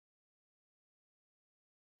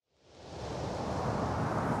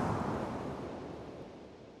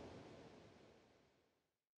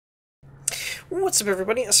What's up,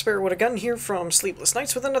 everybody? A Sparrow with a Gun here from Sleepless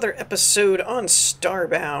Nights with another episode on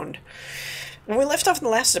Starbound. When we left off in the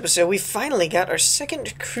last episode, we finally got our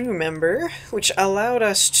second crew member, which allowed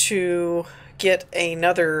us to get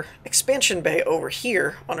another expansion bay over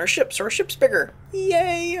here on our ship, so our ship's bigger.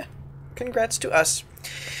 Yay! Congrats to us.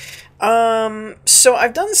 So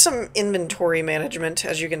I've done some inventory management,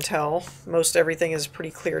 as you can tell. Most everything is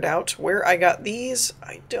pretty cleared out. Where I got these,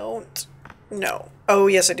 I don't know. Oh,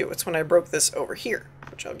 yes, I do. It's when I broke this over here,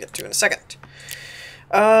 which I'll get to in a second.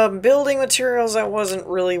 Building materials I wasn't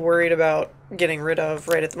really worried about getting rid of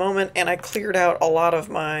right at the moment, and I cleared out a lot of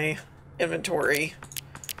my inventory.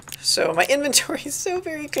 So my inventory is so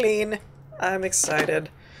very clean. I'm excited.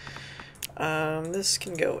 This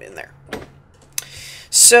can go in there.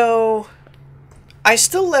 So I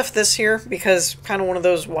still left this here because kind of one of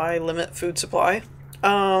those why limit food supply.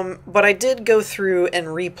 But I did go through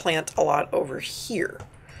and replant a lot over here.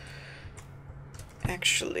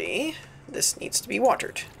 Actually, this needs to be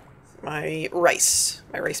watered. My rice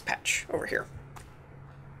patch over here.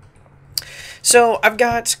 So I've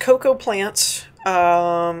got cocoa plants,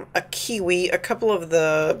 a kiwi, a couple of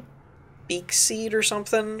the beak seed or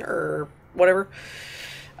something, or whatever.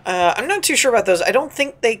 I'm not too sure about those. I don't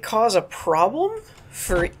think they cause a problem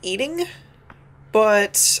for eating,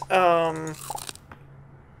 but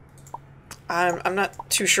I'm not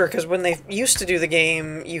too sure, because when they used to do the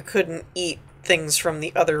game, you couldn't eat things from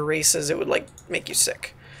the other races. It would, like, make you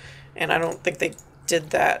sick. And I don't think they did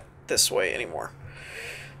that this way anymore.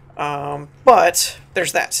 But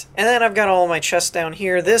there's that. And then I've got all my chests down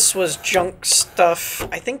here. This was junk stuff.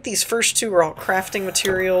 I think these first two are all crafting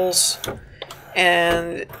materials.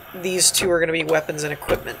 And these two are going to be weapons and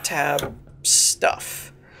equipment tab stuff.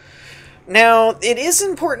 Now, it is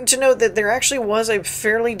important to note that there actually was a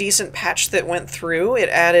fairly decent patch that went through. It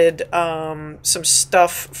added some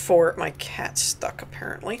stuff for... My cat's stuck,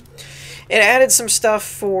 apparently. It added some stuff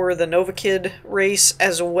for the Nova Kid race,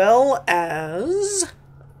 as well as...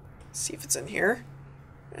 Let's see if it's in here.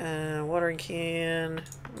 Watering can,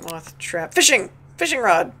 moth trap, fishing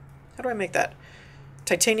rod. How do I make that?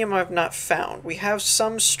 Titanium I've not found. We have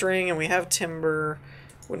some string and we have timber.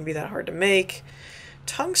 Wouldn't be that hard to make.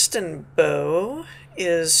 Tungsten bow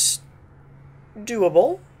is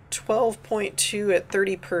doable. 12.2 at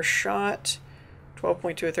 30 per shot.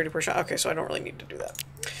 12.2 at 30 per shot. Okay, so I don't really need to do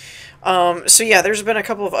that. So yeah, there's been a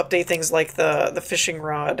couple of update things like the fishing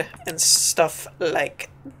rod and stuff like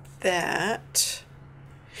that.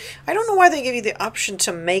 I don't know why they give you the option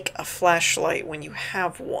to make a flashlight when you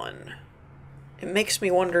have one. It makes me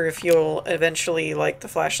wonder if you'll eventually, like, the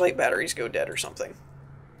flashlight batteries go dead or something.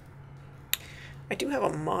 I do have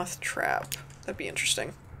a moth trap. That'd be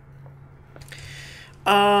interesting.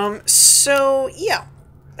 So, yeah.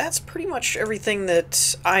 That's pretty much everything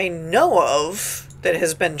that I know of that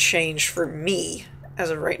has been changed for me as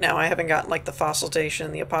of right now. I haven't gotten, like, the fossil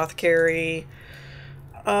station, the apothecary.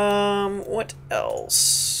 What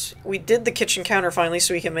else? We did the kitchen counter finally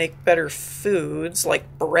so we can make better foods,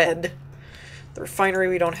 like bread. The refinery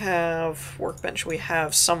we don't have. Workbench we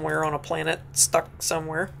have somewhere on a planet, stuck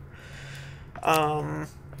somewhere. I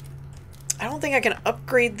don't think I can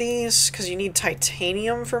upgrade these because you need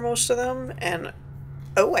titanium for most of them. And,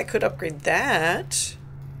 oh, I could upgrade that.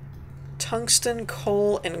 Tungsten,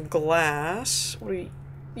 coal, and glass. What do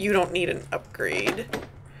you don't need an upgrade.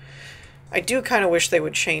 I do kind of wish they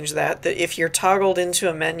would change that. That if you're toggled into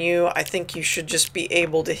a menu, I think you should just be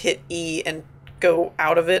able to hit E and go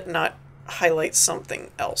out of it, not highlight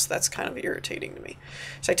something else. That's kind of irritating to me.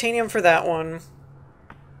 Titanium for that one.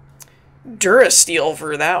 Durasteel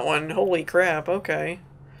for that one. Holy crap, okay.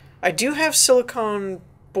 I do have silicone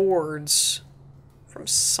boards from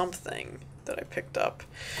something that I picked up.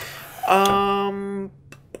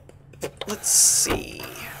 Let's see.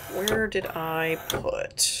 Where did I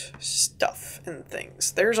put stuff and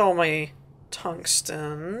things? There's all my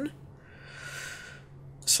tungsten.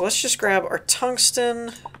 So let's just grab our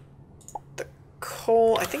tungsten.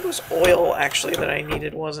 Coal. I think it was oil, actually, that I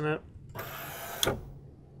needed, wasn't it?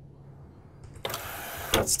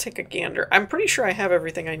 Let's take a gander. I'm pretty sure I have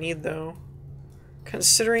everything I need, though.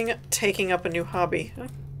 Considering taking up a new hobby.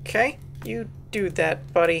 Okay, you do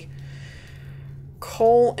that, buddy.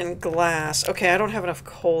 Coal and glass. Okay, I don't have enough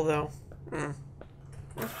coal, though.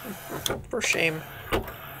 For shame.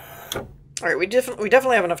 Alright, we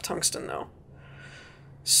definitely have enough tungsten, though.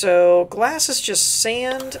 So, glass is just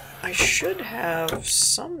sand. I should have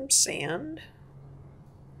some sand.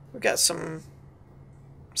 We've got some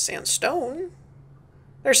sandstone.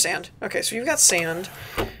 There's sand. Okay, so you've got sand.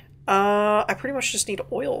 I pretty much just need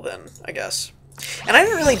oil then, I guess. And I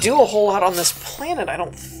didn't really do a whole lot on this planet, I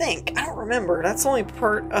don't think. I don't remember. That's the only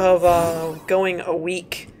part of going a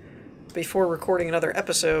week before recording another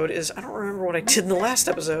episode is I don't remember what I did in the last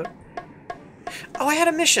episode. Oh, I had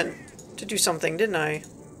a mission to do something, didn't I?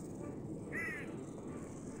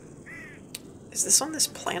 Is this on this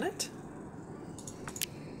planet?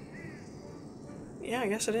 Yeah, I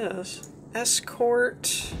guess it is.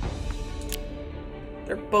 Escort.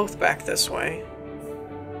 They're both back this way.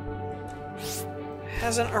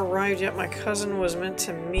 Hasn't arrived yet. My cousin was meant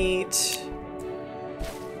to meet.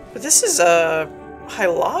 But this is a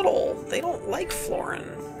Hilotl. They don't like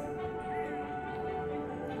Florin.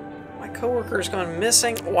 My coworker's gone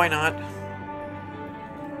missing. Why not?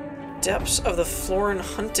 Depths of the Florin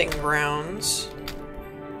hunting grounds.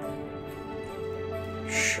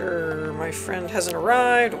 Sure, my friend hasn't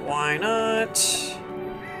arrived. Why not?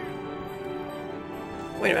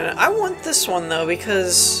 Wait a minute. I want this one, though,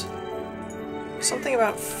 because something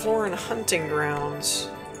about Florin hunting grounds.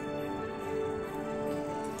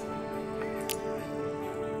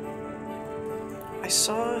 I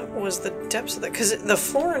saw was the depths of that, because the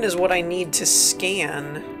Florin is what I need to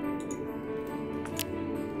scan.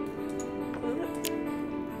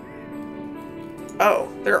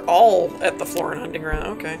 Oh, they're all at the Florin hunting ground.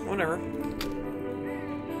 Okay, whatever.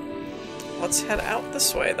 Let's head out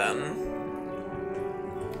this way then.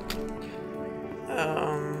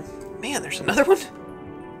 Man, there's another one?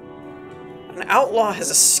 An outlaw has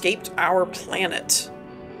escaped our planet.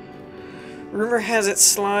 Rumor has it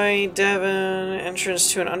Sly Devon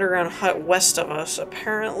entrance to an underground hut west of us.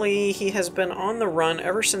 Apparently, he has been on the run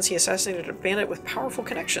ever since he assassinated a bandit with powerful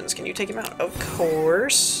connections. Can you take him out? Of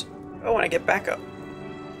course. Oh, and I get backup.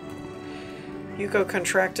 Yuko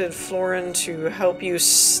contracted Florin to help you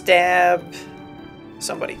stab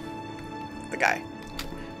somebody. The guy.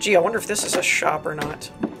 Gee, I wonder if this is a shop or not.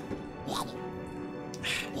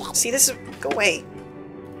 See, this is... Go away.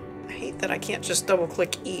 I hate that I can't just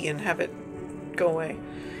double-click E and have it go away.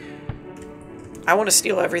 I want to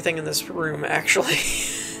steal everything in this room, actually.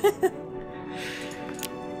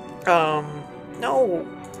 No!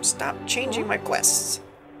 Stop changing my quests.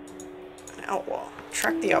 An outlaw.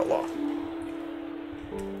 Track the outlaw.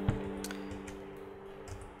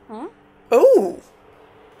 Oh!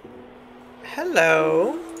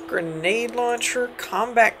 Hello. Grenade launcher,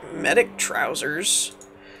 combat medic trousers.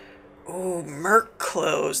 Ooh, merc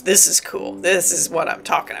clothes. This is cool. This is what I'm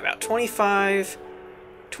talking about. 25,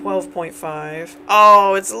 12.5.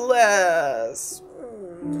 Oh, it's less.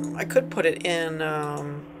 I could put it in,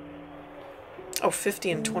 oh,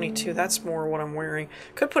 50 and 22. That's more what I'm wearing.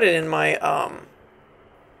 Could put it in my,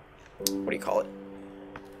 what do you call it?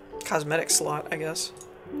 Cosmetic slot, I guess.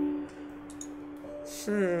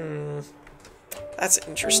 That's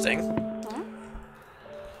interesting.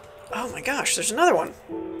 Oh my gosh, there's another one.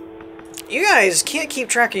 You guys can't keep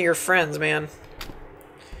track of your friends, man.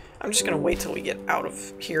 I'm just gonna wait till we get out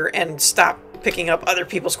of here and stop picking up other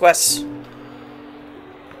people's quests.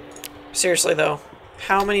 Seriously, though.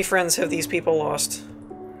 How many friends have these people lost?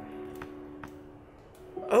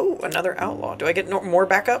 Oh, another outlaw. Do I get more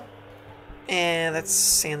backup? And that's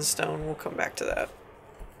sandstone. We'll come back to that.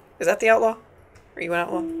 Is that the outlaw? Are you an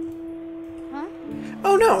outlaw? Huh?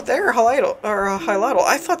 Oh no, they're a Hilotl.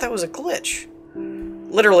 I thought that was a glitch.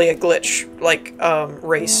 Literally a glitch. Like,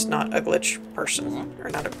 race, not a glitch person. Or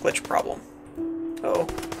not a glitch problem. Uh-oh.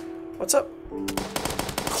 What's up?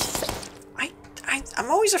 I'm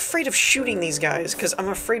always afraid of shooting these guys, because I'm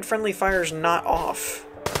afraid friendly fire's not off.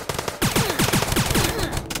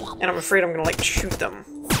 And I'm afraid I'm gonna, like, shoot them.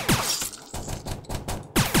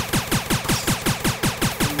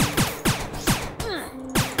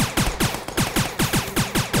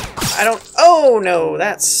 I don't... Oh, no,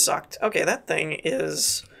 that sucked. Okay, that thing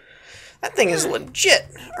is legit.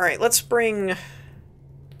 Alright, let's bring...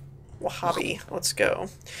 Wahabi. Let's go.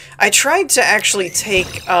 I tried to actually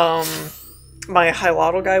take, my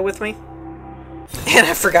Hilotl guy with me. And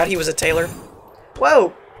I forgot he was a tailor.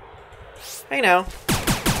 Whoa! Hey now.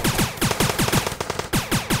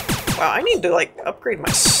 Wow, I need to, like, upgrade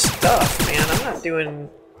my stuff, man. I'm not doing,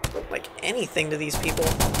 like, anything to these people.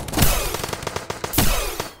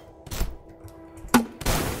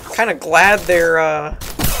 Kind of glad they're,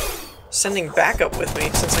 sending backup with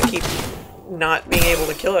me, since I keep not being able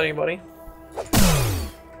to kill anybody.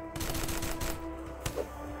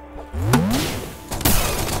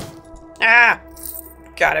 Ah!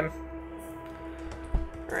 Got him.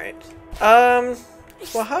 Alright.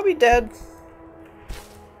 Is Wahabi dead?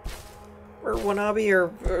 Or Wanabi, or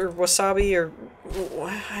Wasabi, or...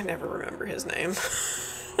 I never remember his name.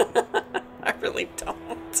 I really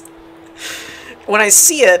don't. When I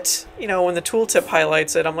see it, you know, when the tooltip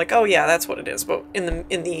highlights it, I'm like, oh yeah, that's what it is. But in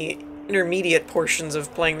the intermediate portions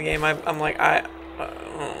of playing the game, I'm like,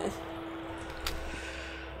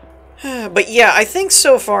 But yeah, I think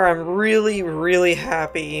so far I'm really, really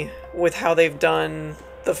happy with how they've done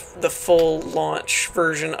the full launch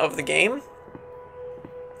version of the game.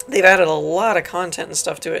 They've added a lot of content and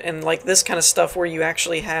stuff to it, and like this kind of stuff where you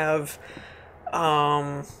actually have,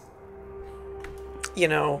 you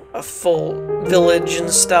know, a full village and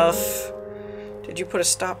stuff. Did you put a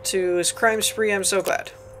stop to his crime spree? I'm so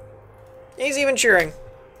glad. He's even cheering.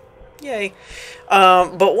 Yay.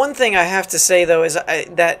 But one thing I have to say, though, is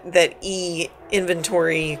that E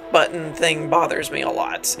inventory button thing bothers me a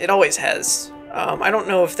lot. It always has. I don't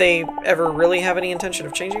know if they ever really have any intention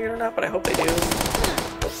of changing it or not, but I hope they do.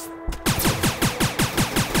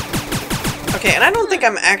 Okay, and I don't think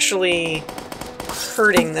I'm actually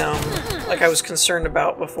hurting them like I was concerned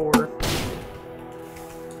about before.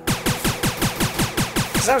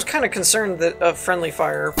 Because I was kind of concerned that of friendly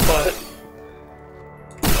fire, but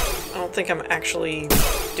I don't think I'm actually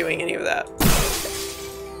doing any of that.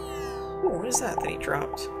 Ooh, what is that he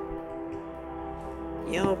dropped?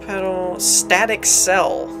 Yellow petal, static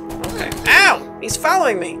cell. Okay. Ow! He's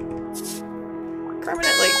following me!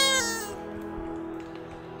 Permanently.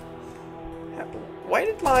 Why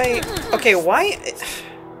did my... Okay, why...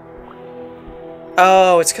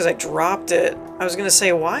 Oh, it's because I dropped it. I was gonna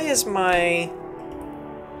say, why is my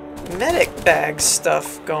medic bag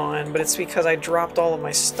stuff gone? But it's because I dropped all of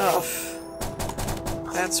my stuff.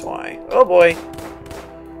 That's why. Oh boy.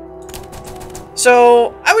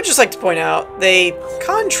 So, I would just like to point out, they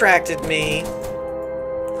contracted me...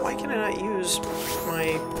 Why can I not use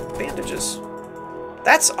my bandages?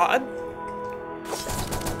 That's odd.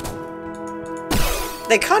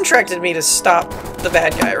 They contracted me to stop the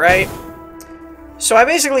bad guy, right? So I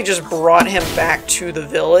basically just brought him back to the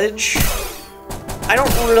village. I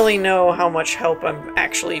don't really know how much help I'm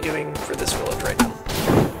actually doing for this village right now.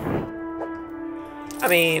 I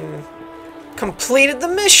mean, completed the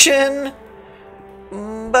mission,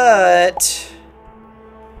 but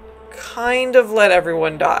kind of let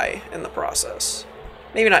everyone die in the process.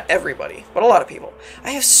 Maybe not everybody, but a lot of people.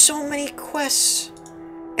 I have so many quests.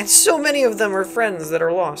 And so many of them are friends that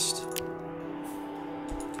are lost.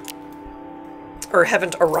 Or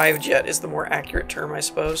haven't arrived yet is the more accurate term, I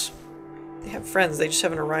suppose. They have friends, they just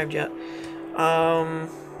haven't arrived yet.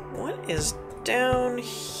 What is down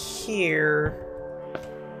here?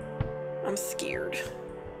 I'm scared.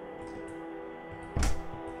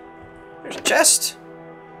 There's a chest.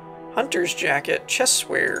 Hunter's jacket,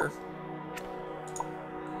 chestware.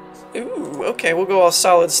 Ooh, okay, we'll go all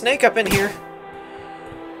solid snake up in here.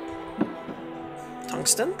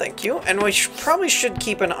 Tungsten, thank you. And we probably should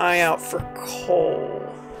keep an eye out for coal.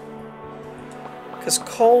 Because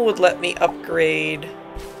coal would let me upgrade...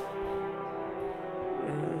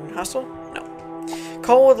 hostile? No.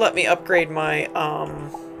 Coal would let me upgrade my,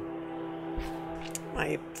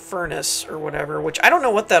 my furnace or whatever, which I don't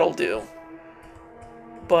know what that'll do.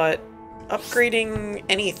 But upgrading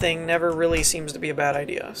anything never really seems to be a bad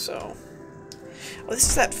idea, so... Oh, this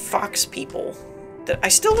is that fox people. That I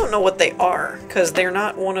still don't know what they are, because they're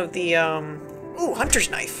not one of the, Ooh,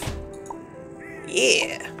 hunter's knife.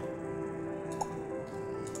 Yeah.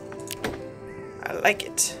 I like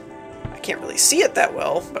it. I can't really see it that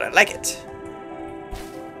well, but I like it.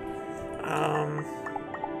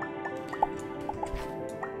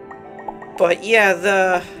 But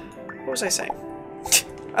yeah, what was I saying?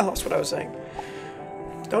 I lost what I was saying.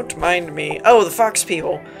 Don't mind me. Oh, the fox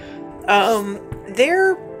people.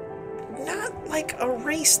 They're not like a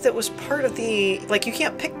race that was part of the... Like, you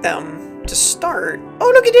can't pick them to start.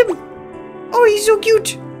 Oh, look at him! Oh, he's so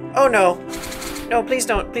cute! Oh, no. No, please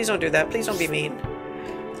don't do that. Please don't be mean.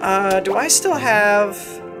 Do I still have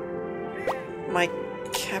my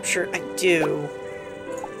capture? I do.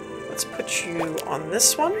 Let's put you on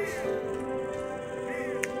this one.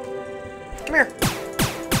 Come here.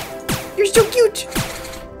 You're so cute!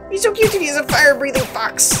 He's so cute and he's a fire-breathing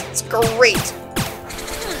fox. It's great.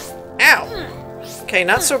 Ow! Okay,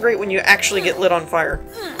 not so great when you actually get lit on fire.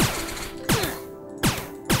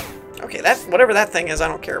 Okay, whatever that thing is, I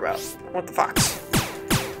don't care about. I want the fox.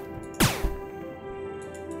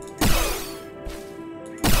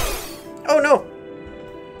 Oh no!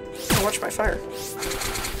 Watch my fire.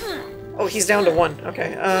 Oh, he's down to 1.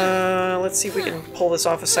 Okay, let's see if we can pull this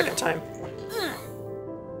off a second time.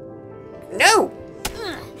 No!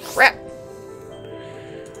 Crap.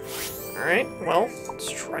 Alright, well, let's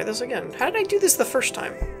try this again. How did I do this the first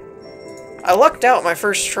time? I lucked out my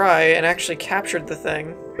first try and actually captured the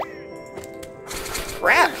thing.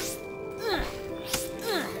 Crap!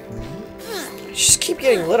 just keep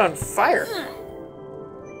getting lit on fire.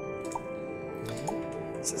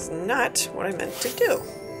 This is not what I meant to do.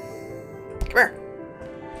 Come here.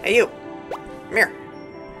 Hey, you. Come here.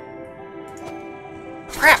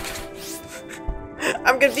 Crap!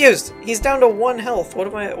 I'm confused. He's down to 1 health.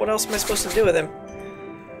 What else am I supposed to do with him?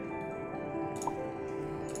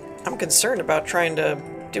 I'm concerned about trying to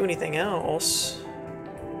do anything else.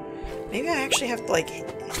 Maybe I actually have to, like...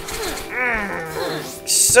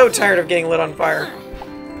 So tired of getting lit on fire.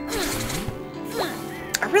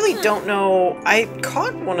 I really don't know. I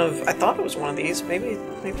caught one of... I thought it was one of these. Maybe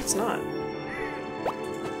it's not.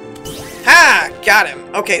 Ha! Got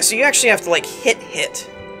him! Okay, so you actually have to, like, hit.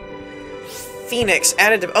 Phoenix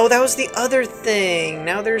added to... Oh, that was the other thing.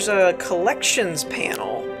 Now there's a collections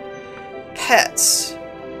panel. Pets.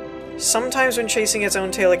 Sometimes when chasing its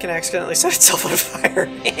own tail, it can accidentally set itself on fire.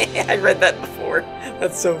 I read that before.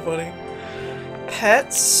 That's so funny.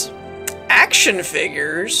 Pets. Action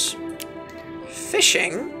figures.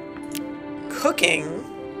 Fishing. Cooking.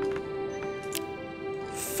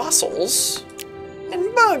 Fossils.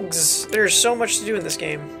 And bugs. There's so much to do in this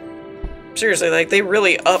game. Seriously, like, they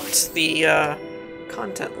really upped the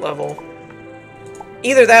content level.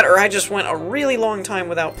 Either that, or I just went a really long time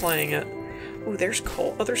without playing it. Ooh, there's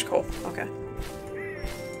coal. Oh, there's coal. Okay.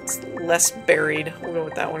 It's less buried. We'll go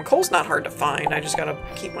with that one. Coal's not hard to find. I just gotta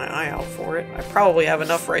keep my eye out for it. I probably have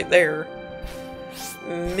enough right there.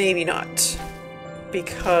 Maybe not.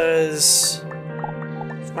 Because...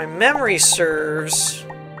 if my memory serves...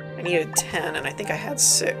 I needed 10, and I think I had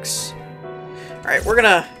 6. Alright, we're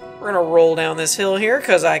gonna roll down this hill here,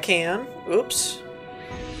 because I can. Oops.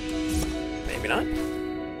 Maybe not.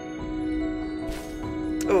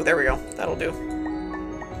 Oh, there we go. That'll do.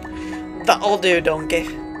 That'll do, donkey.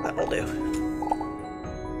 That'll do.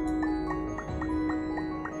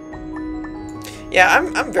 Yeah,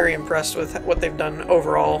 I'm very impressed with what they've done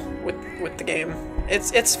overall with the game.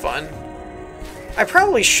 It's fun. I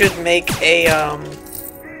probably should make a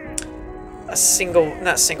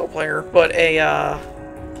not single player, but a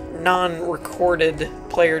non-recorded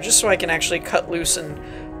player, just so I can actually cut loose and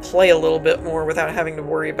play a little bit more without having to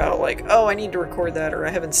worry about, like, oh, I need to record that, or I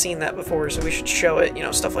haven't seen that before, so we should show it, you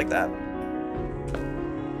know, stuff like that.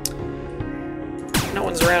 No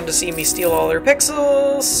one's around to see me steal all their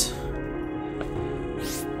pixels.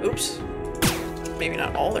 Oops. Maybe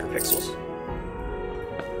not all their pixels.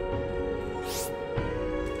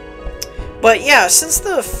 But yeah, since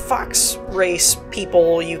the fox race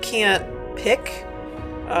people you can't pick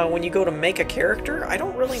when you go to make a character, I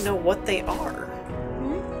don't really know what they are.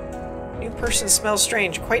 New person smells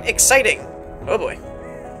strange. Quite exciting. Oh boy.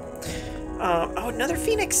 Oh, another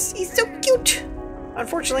phoenix. He's so cute.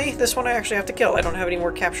 Unfortunately, this one I actually have to kill. I don't have any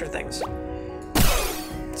more capture things.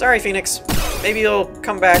 Sorry, Phoenix. Maybe you'll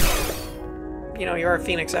come back. You know, you're a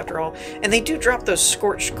phoenix after all. And they do drop those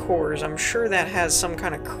scorched cores. I'm sure that has some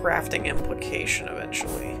kind of crafting implication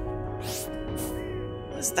eventually.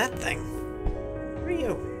 What is that thing? Who are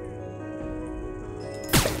you?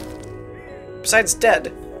 Besides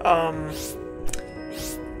dead.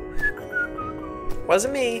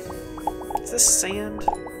 Wasn't me. Is this sand?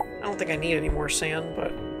 I don't think I need any more sand,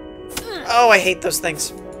 but... Oh, I hate those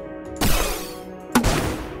things.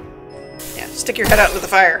 Yeah, stick your head out into the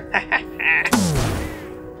fire.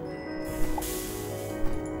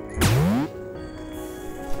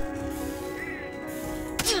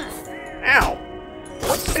 Ow.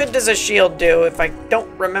 What good does a shield do if I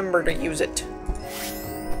don't remember to use it?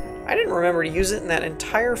 I didn't remember to use it in that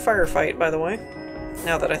entire firefight, by the way,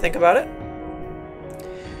 now that I think about it.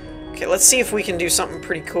 Okay, let's see if we can do something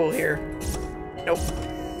pretty cool here. Nope.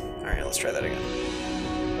 Alright, let's try that again.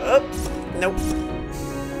 Oh, nope.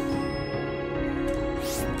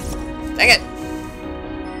 Dang it!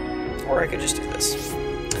 Or I could just do this.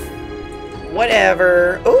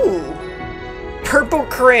 Whatever. Ooh! Purple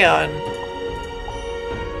crayon!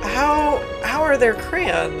 How are there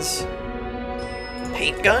crayons?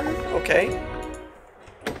 Paint gun? Okay.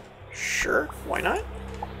 Sure, why not?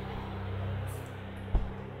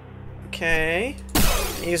 Okay.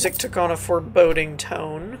 Music took on a foreboding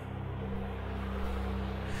tone.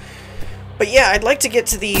 But yeah, I'd like to get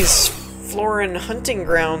to these Florin hunting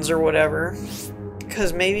grounds or whatever,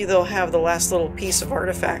 because maybe they'll have the last little piece of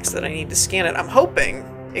artifacts that I need to scan it. I'm hoping.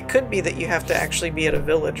 It could be that you have to actually be at a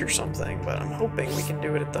village or something, but I'm hoping we can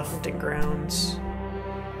do it at the hunting grounds.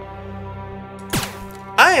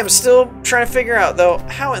 I am still trying to figure out, though,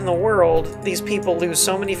 how in the world these people lose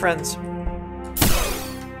so many friends.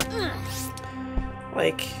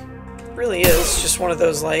 Like, really is just one of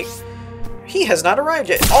those, like, he has not arrived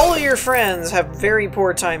yet. All of your friends have very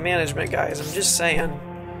poor time management, guys. I'm just saying.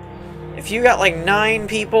 If you got like 9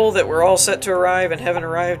 people that were all set to arrive and haven't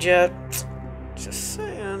arrived yet, just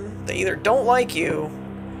saying, they either don't like you,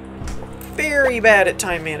 very bad at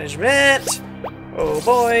time management, oh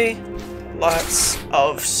boy, lots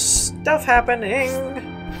of stuff happening.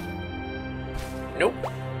 Nope.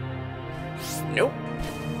 Nope.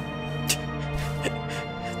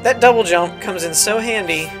 That double jump comes in so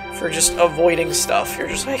handy for just avoiding stuff. You're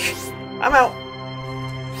just like, I'm out.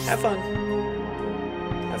 Have fun.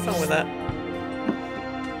 Have fun with that.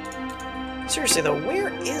 Seriously though,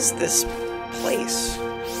 where is this place?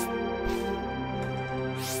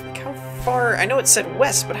 Like how far? I know it said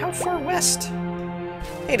west, but how far west?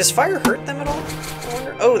 Hey, does fire hurt them at all? I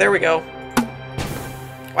wonder. Oh, there we go.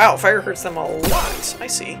 Wow, fire hurts them a lot. I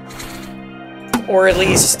see. Or at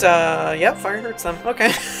least, yep, fire hurts them.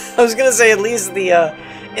 Okay. I was gonna say at least the,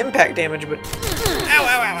 impact damage, but... Ow,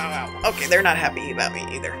 ow, ow, ow, ow. Okay, they're not happy about me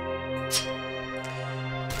either.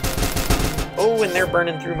 Oh, and they're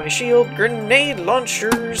burning through my shield. Grenade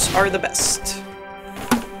launchers are the best.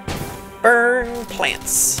 Burn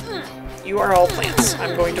plants. You are all plants.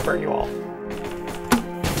 I'm going to burn you all.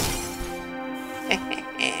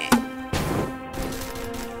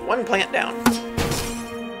 One plant down.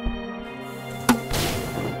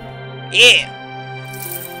 Yeah!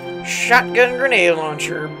 Shotgun grenade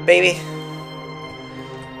launcher, baby.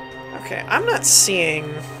 Okay, I'm not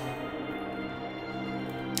seeing...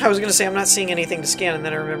 I was gonna say I'm not seeing anything to scan, and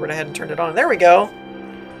then I remembered I hadn't turned it on. There we go!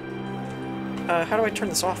 How do I turn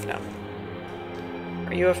this off now?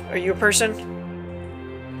 Are you a person?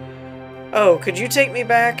 Oh, could you take me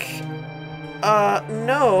back?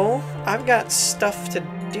 No. I've got stuff to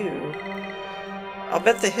do. I'll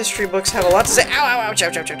bet the history books have a lot to say. Ow, ow, ouch,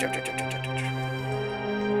 ouch, ouch, ouch, ouch, ouch, ouch, ouch, ouch.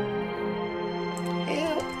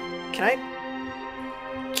 Hell,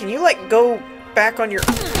 can you, like, go back on your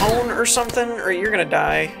own or something? Or you're gonna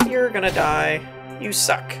die. You're gonna die. You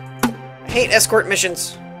suck. I hate escort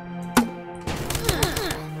missions.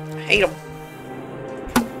 I hate them.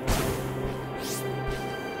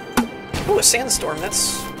 Oh, a sandstorm.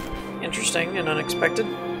 That's interesting and unexpected.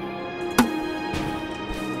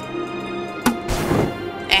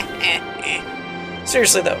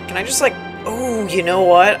 Seriously though, can I just like... Oh, you know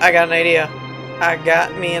what? I got an idea. I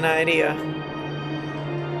got me an idea.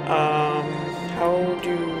 How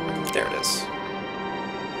do... There it is.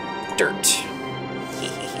 Dirt.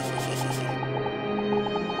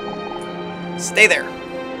 Stay there.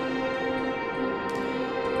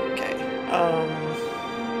 Okay,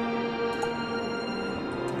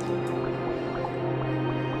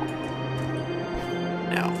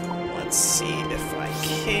 now, let's see if I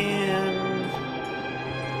can...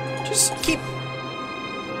 Just keep...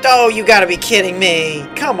 Oh, you gotta be kidding me!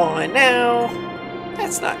 Come on now!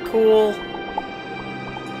 That's not cool.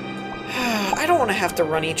 I don't want to have to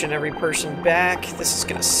run each and every person back. This is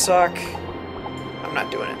gonna suck. I'm not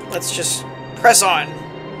doing it. Let's just press on.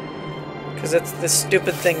 Because it's the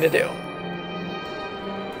stupid thing to do.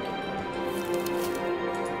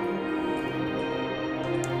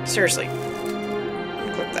 Seriously.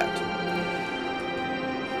 Click that.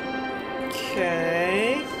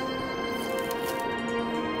 Okay.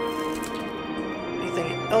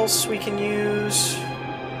 Anything else we can use?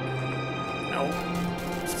 No.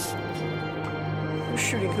 Who's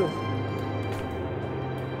shooting who?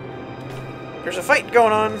 There's a fight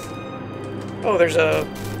going on. Oh, there's a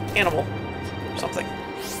animal. Something.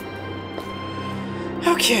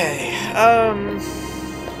 Okay.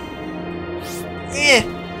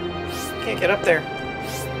 Can't get up there.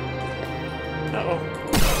 Uh-oh.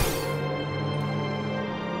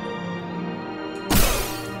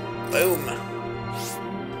 Boom.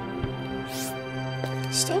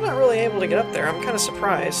 Still not really able to get up there. I'm kind of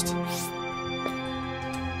surprised.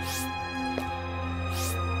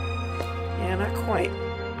 Yeah, not quite.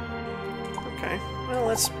 Okay. Well,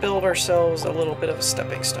 let's build ourselves a little bit of a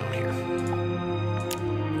stepping stone here.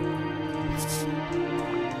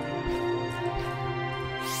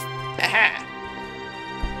 Aha!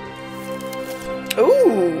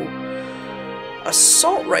 Ooh!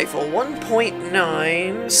 Assault rifle,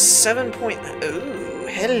 1.9, 7. Ooh,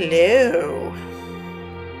 hello!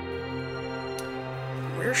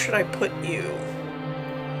 Where should I put you?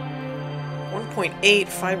 1.8,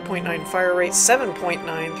 5.9 fire rate, 7.9,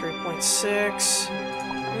 3.6.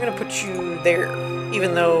 I'm gonna put you there,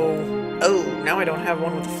 even though... Oh, now I don't have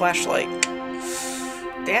one with a flashlight.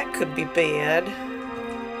 That could be bad.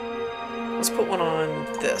 Let's put one on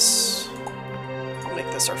this. We'll make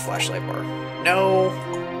this our flashlight bar. No.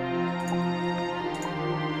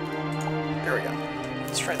 There we go.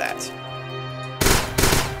 Let's try that.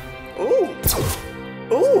 Ooh.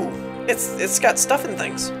 Ooh. It's got stuff and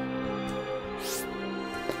things.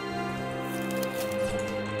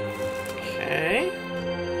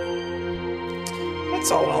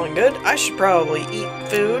 That's all well and good. I should probably eat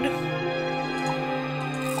food.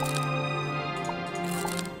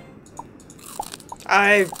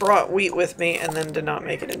 I brought wheat with me and then did not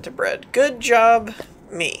make it into bread. Good job,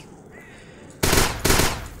 me.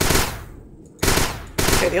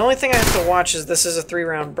 Okay, the only thing I have to watch is this is a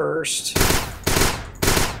 3-round burst.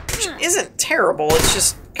 Which isn't terrible, it's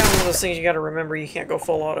just kind of one of those things you gotta remember you can't go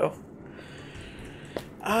full auto.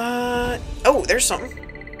 Oh, there's something.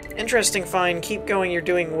 Interesting find. Keep going, you're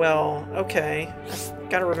doing well. Okay. I've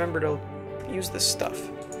gotta remember to use this stuff.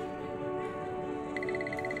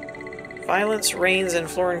 Violence reigns in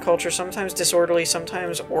Floran culture, sometimes disorderly,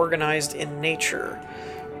 sometimes organized in nature.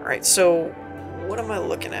 Alright, so what am I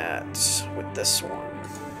looking at with this one?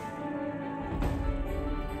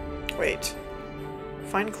 Wait.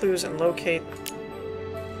 Find clues and locate...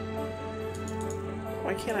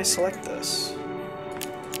 Why can't I select this?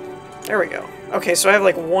 There we go. Okay, so I have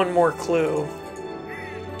like one more clue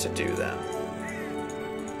to do then.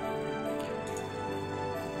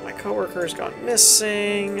 My coworker's gone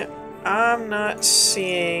missing. I'm not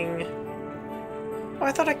seeing... Oh,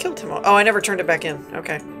 I thought I killed him. Oh, I never turned it back in.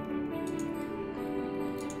 Okay.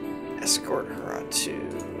 Escort her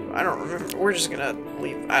to... I don't remember. We're just gonna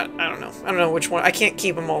leave. I don't know. I don't know which one. I can't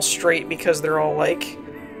keep them all straight because they're all like...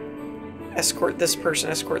 Escort this person,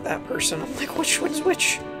 escort that person. I'm like, which one's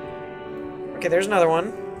which? Okay, there's another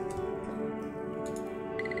one.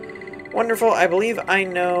 Wonderful, I believe I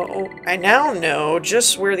know... Oh, I now know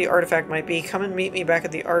just where the artifact might be. Come and meet me back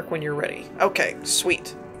at the Ark when you're ready. Okay,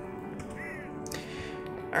 sweet.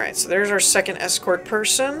 Alright, so there's our second escort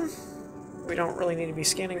person. We don't really need to be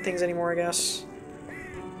scanning things anymore, I guess.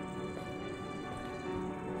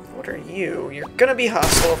 What are you? You're gonna be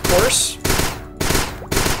hostile, of course.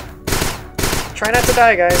 Try not to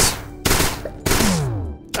die, guys.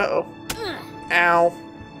 Uh-oh. Ow.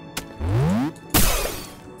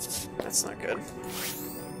 That's not good.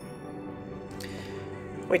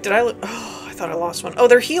 Wait, did I... Oh, I thought I lost one. Oh,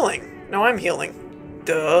 they're healing. No, I'm healing.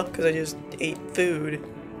 Duh, because I just ate food.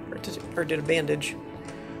 Or did a bandage.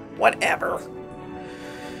 Whatever.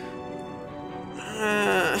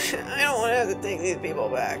 I don't want to have to take these people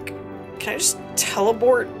back. Can I just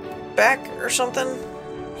teleport back or something?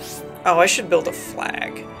 Oh, I should build a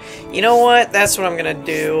flag. You know what? That's what I'm gonna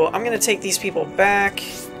do. I'm gonna take these people back,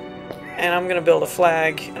 and I'm gonna build a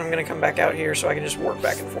flag, and I'm gonna come back out here so I can just warp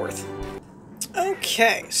back and forth.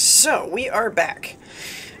 Okay, so we are back.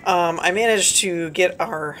 I managed to get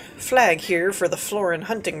our flag here for the Floran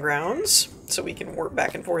hunting grounds, so we can warp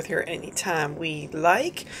back and forth here anytime we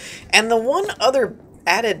like. And the one other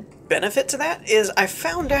added benefit to that is I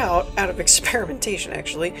found out of experimentation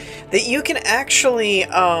actually that you can actually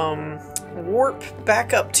warp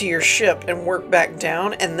back up to your ship and warp back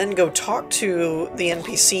down and then go talk to the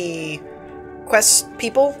NPC quest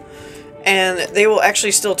people, and they will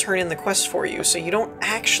actually still turn in the quest for you, so you don't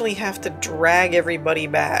actually have to drag everybody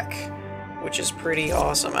back, which is pretty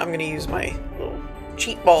awesome. I'm gonna use my little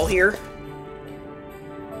cheat ball here.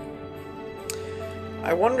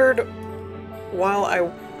 I wondered while I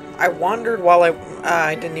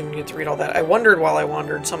didn't even get to read all that. I wondered while I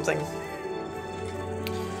wandered something.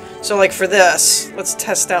 So like for this, let's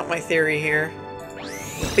test out my theory here.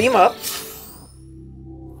 Beam up.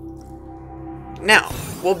 Now,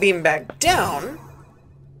 we'll beam back down,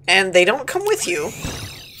 and they don't come with you.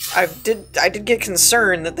 I did get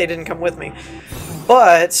concerned that they didn't come with me.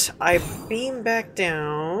 But I beam back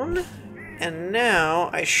down, and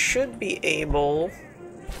now I should be able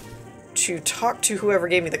to talk to whoever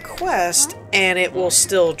gave me the quest, and it will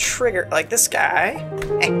still trigger, like this guy.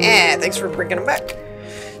 Thanks for bringing him back.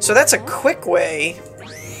 So that's a quick way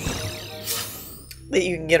that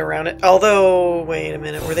you can get around it. Although, wait a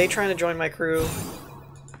minute, were they trying to join my crew?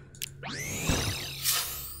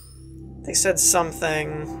 They said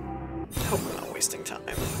something. I hope I'm not wasting time.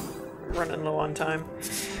 I'm running low on time.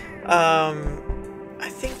 I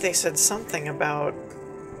think they said something about...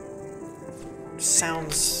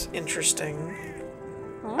 Sounds interesting.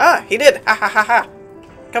 Huh? Ah, he did! Ha ha ha ha!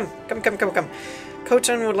 Come.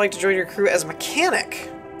 Kotan would like to join your crew as a mechanic.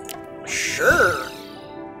 Sure.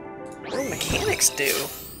 What do mechanics do?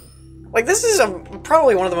 Like, this is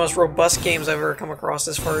probably one of the most robust games I've ever come across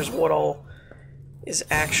as far as what all is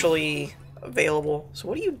actually available. So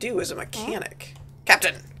what do you do as a mechanic?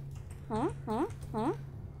 Captain!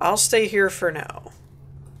 I'll stay here for now.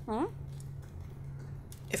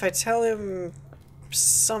 If I tell him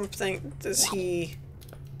something, does he...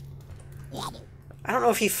 I don't know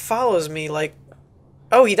if he follows me, like...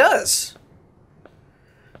 Oh, he does!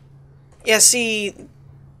 Yeah, see,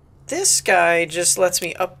 this guy just lets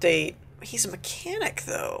me update He's a mechanic,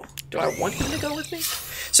 though. Do I want him to go with me?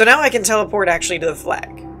 So now I can teleport actually to the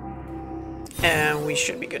flag. And we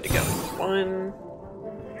should be good to go. One.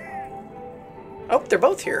 Oh, they're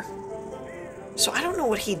both here. So I don't know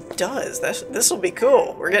what he does. This will be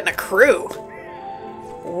cool. We're getting a crew.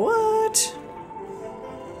 What?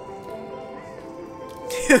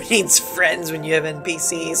 Who needs friends when you have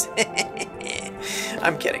NPCs?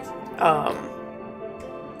 I'm kidding.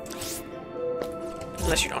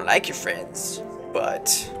 Unless you don't like your friends.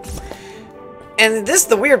 But... And this is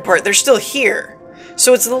the weird part. They're still here.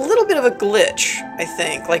 So it's a little bit of a glitch, I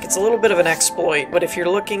think. Like, it's a little bit of an exploit. But if you're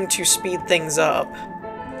looking to speed things up,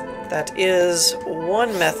 that is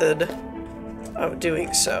one method of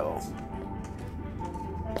doing so.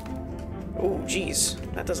 Oh, geez.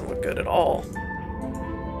 That doesn't look good at all.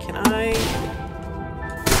 Can I...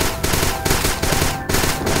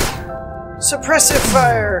 Suppressive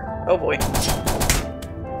fire! Oh boy.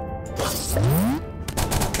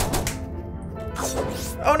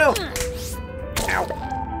 Oh no! Ow.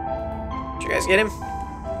 Did you guys get him?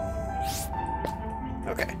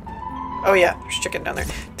 Okay. Oh yeah, there's chicken down there.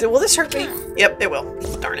 Will this hurt me? Yep, it will.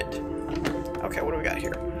 Darn it. Okay, what do we got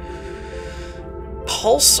here?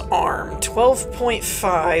 Pulse arm,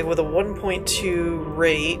 12.5 with a 1.2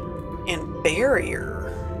 rate, and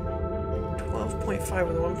barrier. 12.5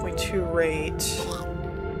 with a 1.2 rate.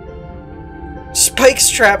 Spikes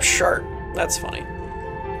trap sharp. That's funny.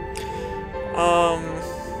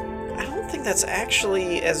 I don't think that's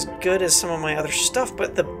actually as good as some of my other stuff,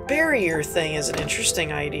 but the barrier thing is an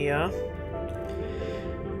interesting idea.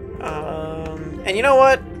 And you know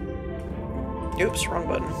what? Oops, wrong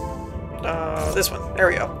button. This one. There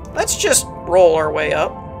we go. Let's just roll our way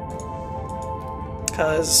up.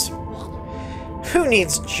 Because who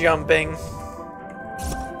needs jumping?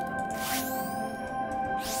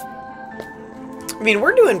 I mean,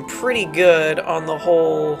 we're doing pretty good on the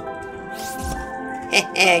whole...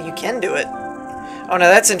 you can do it. Oh, no,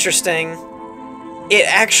 that's interesting. It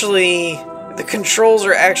actually... The controls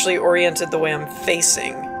are actually oriented the way I'm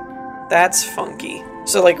facing. That's funky.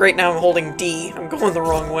 So, like, right now I'm holding D. I'm going the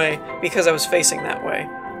wrong way because I was facing that way.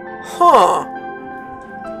 Huh.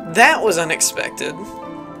 That was unexpected.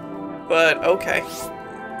 But, okay.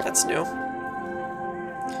 That's new.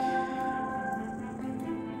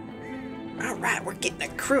 Alright, we're getting a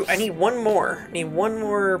crew. I need one more. I need one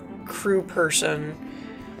more crew person.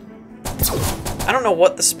 I don't know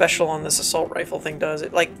what the special on this assault rifle thing does.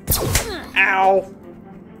 It, like... Ow!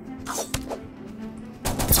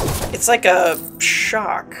 It's like a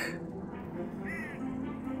shock.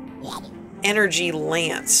 Energy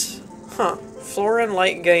lance. Huh. Flora and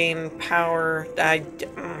light gain power...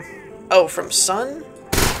 Oh, from sun?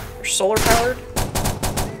 Or solar powered?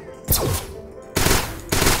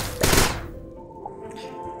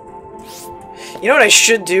 You know what I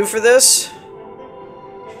should do for this?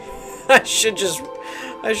 I should just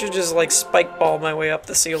like spike ball my way up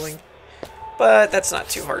the ceiling. But that's not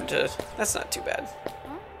too hard to... That's not too bad.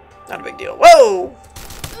 Not a big deal. Whoa!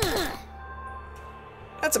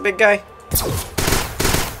 That's a big guy.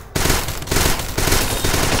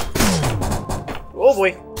 Oh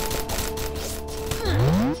boy.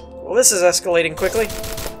 Well, this is escalating quickly.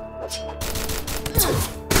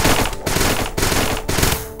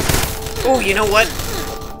 Oh, you know what?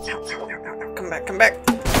 Ow, ow, ow, ow, ow. Come back, come back.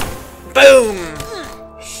 Boom!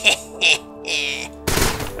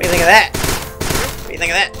 What do you think of that? What do you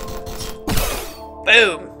think of that?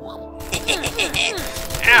 Boom!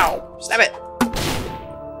 Ow! Stop it!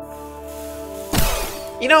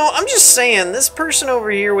 You know, I'm just saying, this person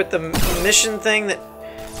over here with the mission thing that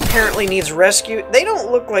apparently needs rescue, they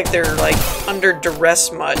don't look like they're, like, under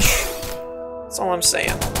duress much. That's all I'm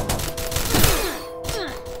saying.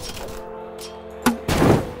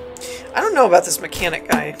 I don't know about this mechanic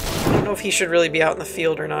guy. I don't know if he should really be out in the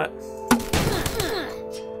field or not.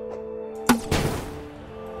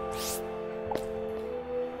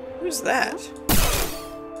 Who's that?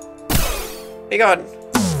 Be gone.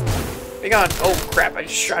 Be gone. Oh crap, I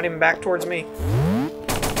just shot him back towards me.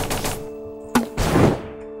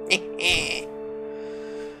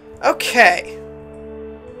 Okay.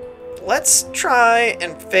 Let's try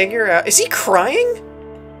and figure out... Is he crying?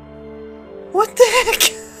 What the heck?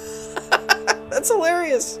 That's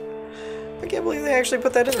hilarious. I can't believe they actually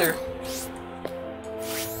put that in there.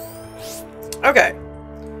 Okay.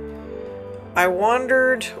 I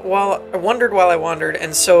wondered while I wandered,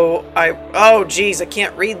 and so oh geez, I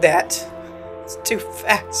can't read that. It's too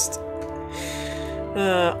fast.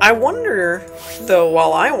 I wonder, though,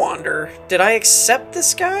 while I wander, did I accept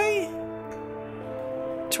this guy?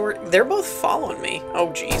 They're both following me.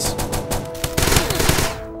 Oh geez.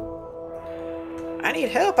 I need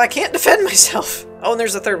help. I can't defend myself. Oh, and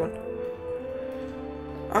there's the third one.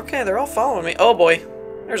 Okay, they're all following me. Oh boy.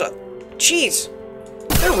 There's a... Jeez.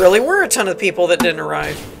 There really were a ton of people that didn't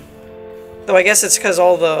arrive. Though I guess it's because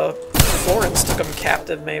all the Florins took them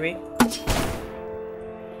captive, maybe.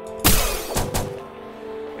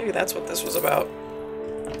 Maybe that's what this was about.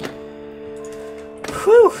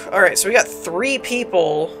 Whew. Alright, so we got 3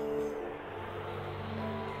 people.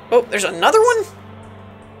 Oh, there's another one?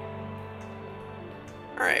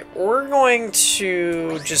 Alright, we're going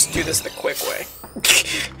to just do this the quick way.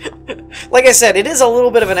 Like I said, it is a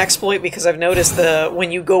little bit of an exploit because I've noticed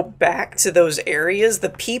when you go back to those areas,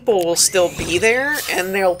 the people will still be there,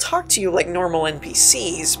 and they'll talk to you like normal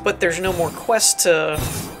NPCs, but there's no more quests to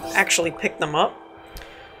actually pick them up.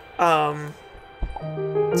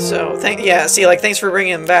 So, yeah, see, like, thanks for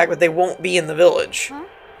bringing them back, but they won't be in the village.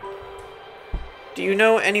 Do you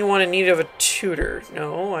know anyone in need of a tutor?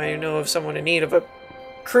 No, I know of someone in need of a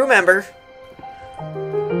crew member.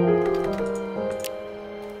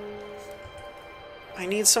 I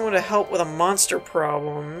need someone to help with a monster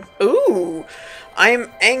problem. Ooh!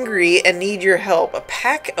 I'm angry and need your help. A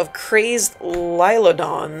pack of crazed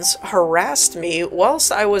Lilodons harassed me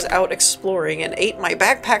whilst I was out exploring and ate my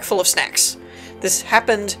backpack full of snacks. This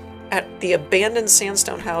happened at the abandoned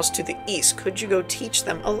sandstone house to the east. Could you go teach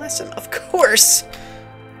them a lesson? Of course!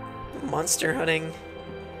 Monster hunting.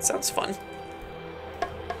 Sounds fun.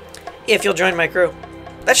 If you'll join my crew.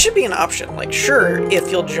 That should be an option. Like, sure, if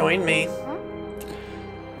you'll join me.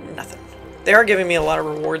 Nothing. They are giving me a lot of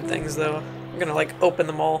reward things, though. I'm gonna, like, open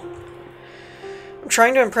them all. I'm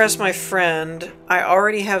trying to impress my friend. I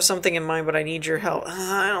already have something in mind, but I need your help.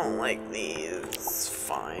 I don't like these.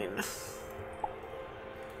 Fine.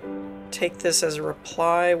 Take this as a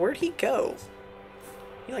reply. Where'd he go?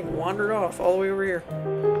 He, like, wandered off all the way over here.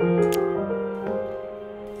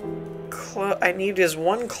 I need his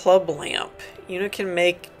one club lamp. Una can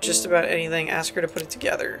make just about anything. Ask her to put it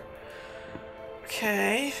together.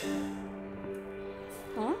 Okay.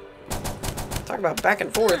 Talk about back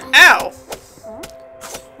and forth. Ow!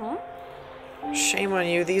 Shame on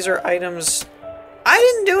you. These are items... I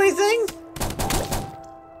didn't do anything!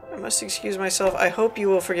 I must excuse myself. I hope you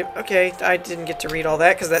will forgive... Okay, I didn't get to read all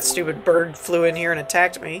that because that stupid bird flew in here and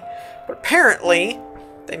attacked me. But apparently,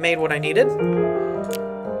 they made what I needed.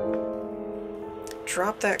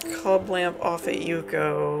 Drop that club lamp off at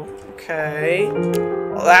Yuko. Okay.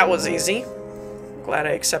 Well, that was easy. Glad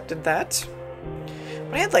I accepted that.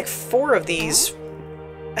 But I had like 4 of these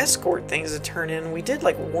escort things to turn in. We did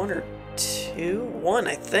like 1 or 2? 1,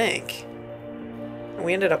 I think. And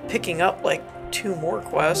we ended up picking up like 2 more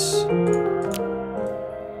quests.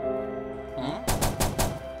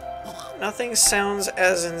 Nothing sounds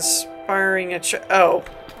as inspiring a oh,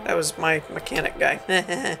 that was my mechanic guy.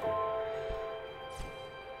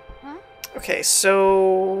 Okay,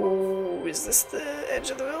 so... is this the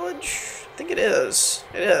edge of the village? I think it is.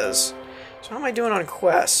 It is. So how am I doing on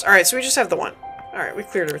quests? Alright, so we just have the 1. Alright, we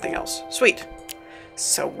cleared everything else. Sweet.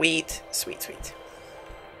 Sweet. Sweet, sweet.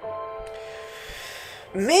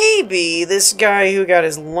 Maybe this guy who got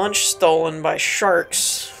his lunch stolen by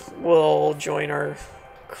sharks will join our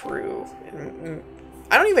crew.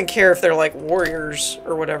 I don't even care if they're like warriors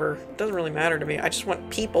or whatever. It doesn't really matter to me. I just want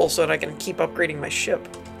people so that I can keep upgrading my ship.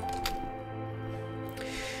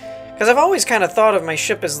 Because I've always kind of thought of my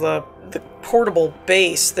ship as the portable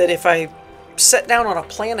base, that if I set down on a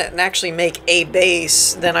planet and actually make a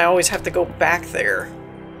base, then I always have to go back there.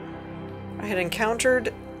 I had an encounter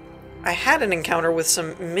with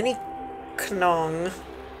some Mini-Knong,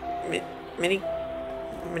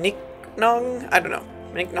 I don't know,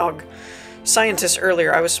 Mini-Knog scientists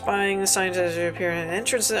earlier. I was spying the scientists who appeared at an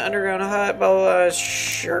entrance to the underground hut, blah, blah, blah.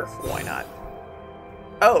 Sure, why not?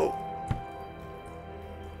 Oh.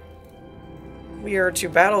 We are to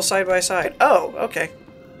battle side by side. Oh, okay.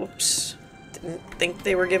 Whoops. Didn't think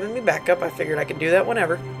they were giving me backup. I figured I could do that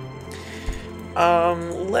whenever.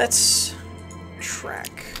 Let's track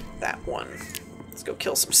that one. Let's go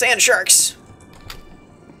kill some sand sharks.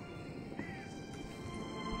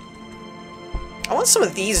 I want some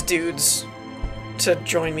of these dudes to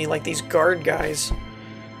join me, like these guard guys.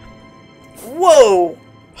 Whoa!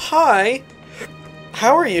 Hi!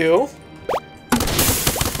 How are you?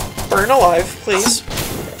 Burn alive, please.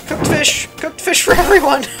 Cooked fish! Cooked fish for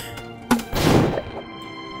everyone!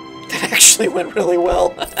 That actually went really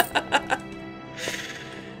well.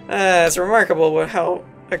 It's remarkable how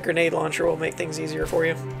a grenade launcher will make things easier for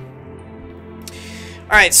you.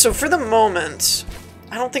 Alright, so for the moment,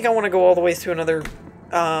 I don't think I want to go all the way through another...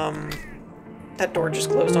 that door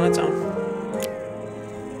just closed on its own.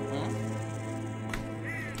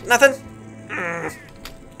 Nothing?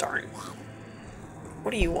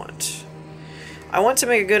 What do you want? I want to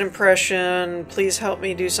make a good impression. Please help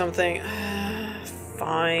me do something.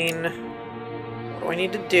 Fine. What do I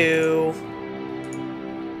need to do?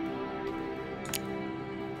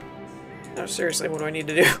 No, seriously, what do I need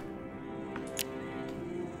to do?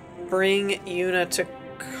 Bring Yuna to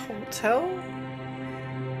hotel?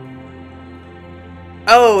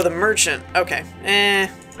 Oh, the merchant. Okay.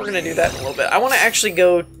 We're gonna do that in a little bit. I want to actually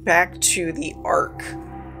go back to the Ark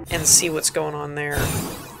and see what's going on there.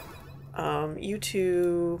 You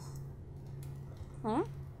two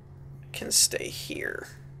can stay here.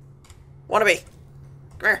 Wannabe,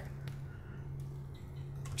 come here.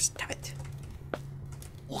 Stop it.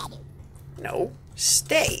 No,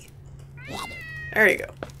 stay. There you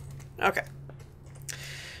go. Okay.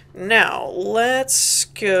 Now, let's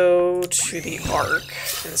go to the Ark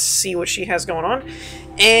and see what she has going on.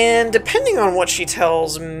 And depending on what she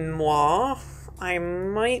tells moi, I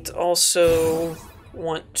might also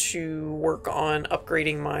want to work on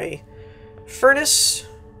upgrading my furnace.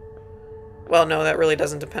 Well, no, that really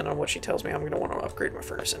doesn't depend on what she tells me. I'm going to want to upgrade my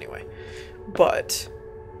furnace anyway. But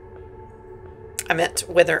I meant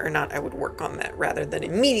whether or not I would work on that rather than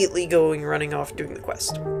immediately running off doing the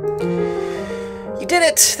quest. You did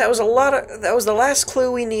it! That was the last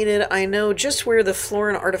clue we needed. I know just where the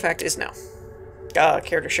Florin artifact is now.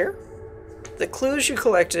 Care to share? The clues you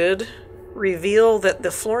collected reveal that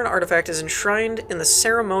the Florin artifact is enshrined in the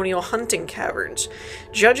ceremonial hunting caverns.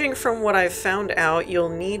 Judging from what I've found out, you'll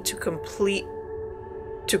need to compete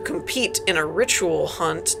in a ritual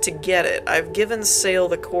hunt to get it. I've given Sail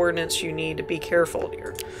the coordinates you need to be careful,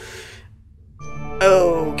 dear.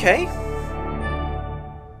 Okay.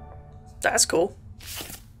 That's cool.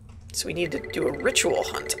 So we need to do a ritual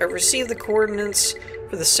hunt. I received the coordinates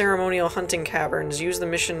for the ceremonial hunting caverns. Use the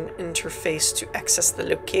mission interface to access the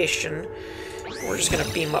location. We're just going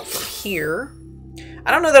to beam up from here.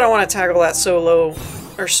 I don't know that I want to tackle that so low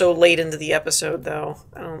or so late into the episode, though.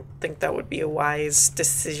 I don't think that would be a wise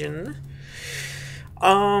decision.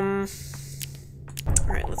 Alright,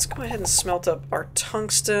 let's go ahead and smelt up our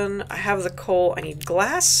tungsten. I have the coal. I need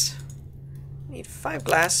glass. I need 5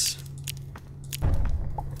 glass.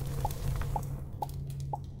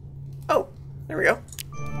 Oh, there we go.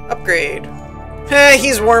 Upgrade. Hey,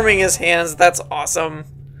 he's warming his hands. That's awesome.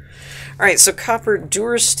 Alright, so copper,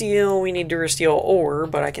 durasteel. We need durasteel ore,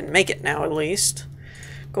 but I can make it now at least.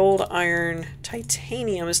 Gold, iron,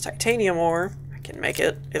 titanium is titanium ore. I can make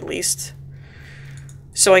it at least.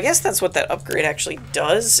 So I guess that's what that upgrade actually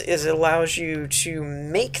does, is it allows you to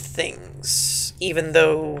make things. Even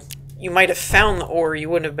though you might have found the ore, you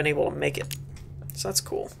wouldn't have been able to make it. So that's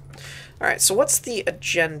cool. Alright, so what's the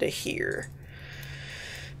agenda here?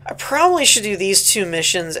 I probably should do these 2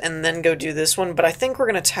 missions and then go do this one, but I think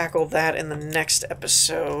we're going to tackle that in the next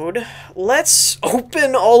episode. Let's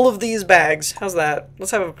open all of these bags. How's that?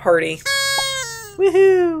 Let's have a party.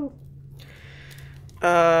 Woohoo!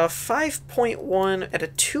 5.1 at a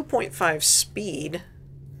 2.5 speed.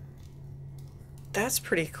 That's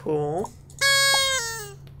pretty cool.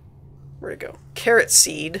 Where'd it go? Carrot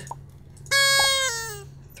seed.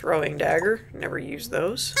 Throwing dagger. Never used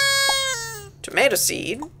those. Tomato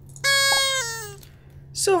seed.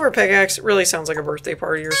 Silver pickaxe. It really sounds like a birthday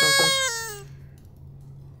party or something.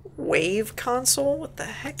 Wave console? What the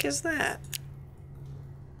heck is that?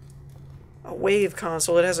 A wave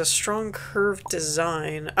console. It has a strong curved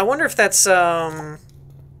design. I wonder if that's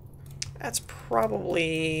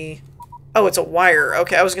probably... Oh, it's a wire.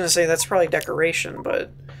 Okay, I was gonna say that's probably decoration,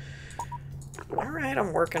 but... Alright,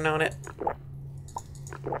 I'm working on it.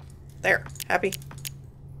 There. Happy?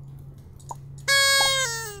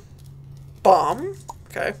 Bomb.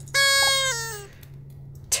 Okay.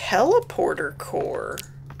 Teleporter core.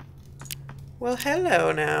 Well,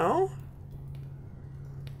 hello now.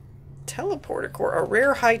 Teleporter core. A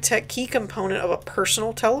rare high-tech key component of a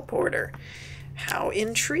personal teleporter. How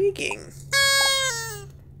intriguing.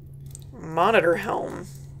 Monitor helm.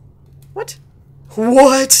 What?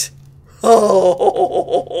 What?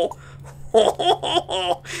 Oh.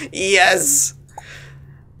 Yes.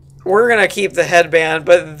 We're gonna keep the headband,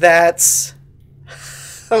 but that's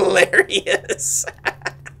hilarious.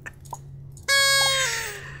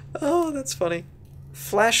 Oh, that's funny.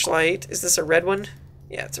 Flashlight. Is this a red one?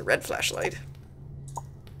 Yeah, it's a red flashlight.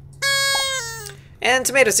 And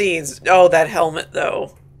tomato seeds. Oh, that helmet,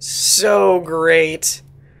 though. So great.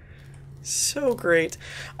 So great.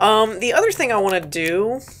 The other thing I want to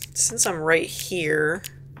do, since I'm right here...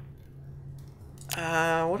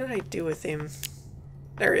 what did I do with him?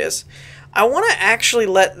 There he is. I want to actually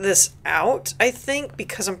let this out, I think,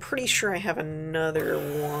 because I'm pretty sure I have another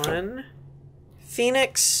one.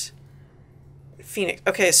 Phoenix. Phoenix.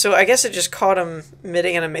 Okay, so I guess it just caught him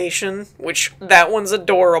mid-animation, which that one's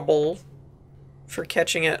adorable for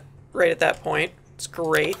catching it right at that point. It's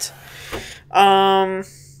great. I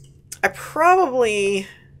kind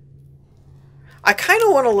of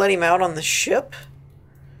want to let him out on the ship,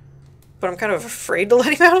 but I'm kind of afraid to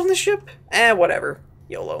let him out on the ship. Whatever.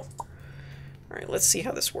 YOLO. Alright, let's see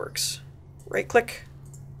how this works. Right click.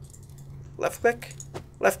 Left click.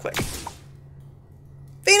 Left click.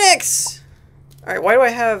 Phoenix! Alright, why do I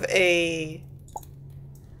have a...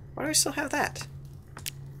 Why do I still have that?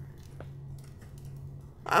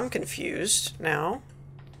 I'm confused now.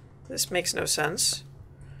 This makes no sense.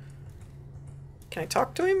 Can I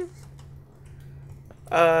talk to him?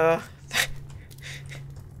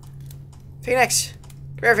 Phoenix!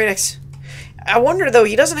 Come here, Phoenix! I wonder, though,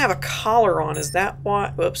 he doesn't have a collar on. Is that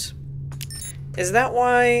why... Whoops. Is that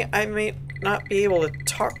why I may not be able to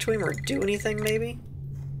talk to him or do anything, maybe?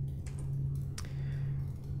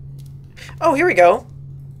 Oh, here we go.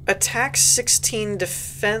 Attack 16,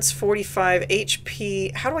 defense 45,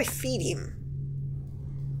 HP. How do I feed him?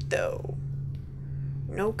 Though.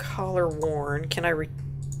 No collar worn. Can I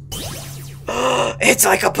It's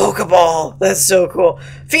like a Pokeball! That's so cool.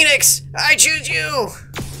 Phoenix! I choose you!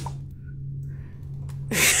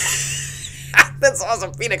 That's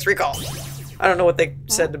awesome. Phoenix, recall. I don't know what they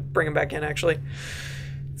said to bring him back in, actually.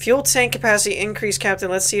 Fuel tank capacity increase, Captain.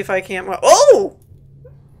 Let's see if I can't... Oh!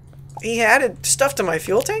 He added stuff to my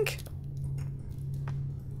fuel tank?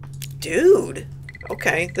 Dude.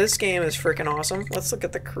 Okay, this game is freaking awesome. Let's look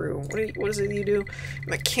at the crew. What is it you do?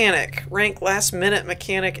 Mechanic. Rank last minute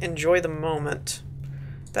mechanic. Enjoy the moment.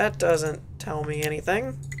 That doesn't tell me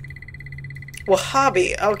anything. Well,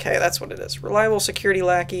 hobby. Okay, that's what it is. Reliable security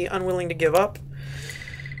lackey. Unwilling to give up.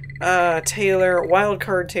 Tailor.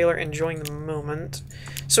 Wildcard tailor. Enjoying the moment.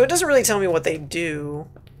 So it doesn't really tell me what they do.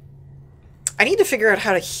 I need to figure out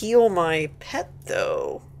how to heal my pet,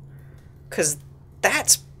 though. Because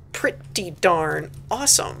that's pretty darn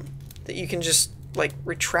awesome. That you can just, like,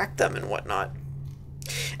 retract them and whatnot.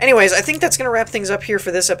 Anyways, I think that's going to wrap things up here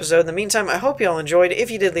for this episode. In the meantime, I hope you all enjoyed.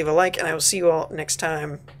 If you did, leave a like, and I will see you all next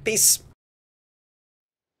time. Peace.